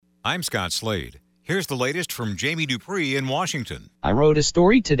I'm Scott Slade. Here's the latest from Jamie Dupree in Washington. I wrote a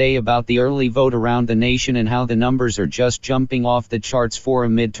story today about the early vote around the nation and how the numbers are just jumping off the charts for a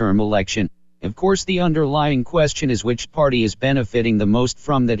midterm election. Of course, the underlying question is which party is benefiting the most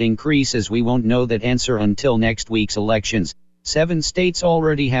from that increase, as we won't know that answer until next week's elections. 7 states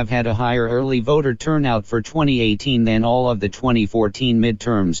already have had a higher early voter turnout for 2018 than all of the 2014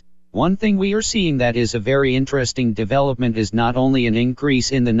 midterms. One thing we are seeing that is a very interesting development is not only an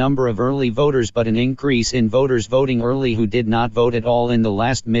increase in the number of early voters but an increase in voters voting early who did not vote at all in the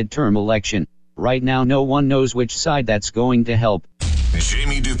last midterm election. Right now no one knows which side that's going to help.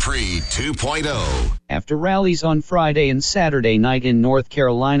 Jamie Dupree 2.0. After rallies on Friday and Saturday night in North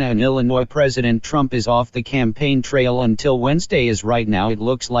Carolina and Illinois, President Trump is off the campaign trail until Wednesday, as right now it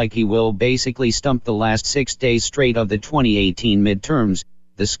looks like he will basically stump the last 6 days straight of the 2018 midterms.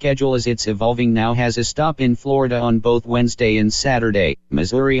 The schedule as it's evolving now has a stop in Florida on both Wednesday and Saturday,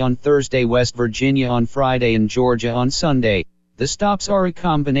 Missouri on Thursday, West Virginia on Friday, and Georgia on Sunday. The stops are a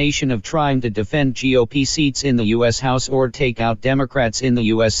combination of trying to defend GOP seats in the U.S. House or take out Democrats in the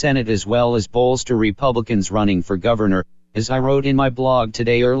U.S. Senate, as well as bolster Republicans running for governor. As I wrote in my blog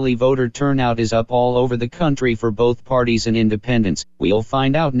today, early voter turnout is up all over the country for both parties and independents. We'll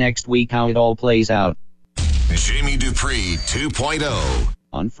find out next week how it all plays out. Jamie Dupree 2.0.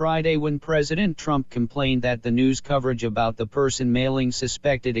 On Friday, when President Trump complained that the news coverage about the person mailing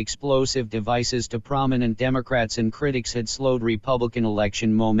suspected explosive devices to prominent Democrats and critics had slowed Republican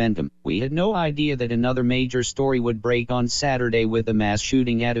election momentum, we had no idea that another major story would break on Saturday with a mass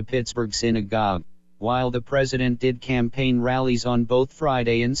shooting at a Pittsburgh synagogue. While the president did campaign rallies on both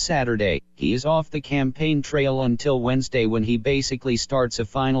Friday and Saturday, he is off the campaign trail until Wednesday, when he basically starts a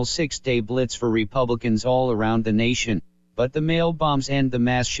final 6-day blitz for Republicans all around the nation. But the mail bombs and the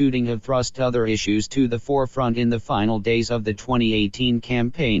mass shooting have thrust other issues to the forefront in the final days of the 2018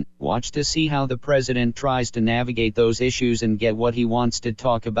 campaign. Watch to see how the president tries to navigate those issues and get what he wants to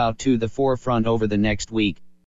talk about to the forefront over the next week.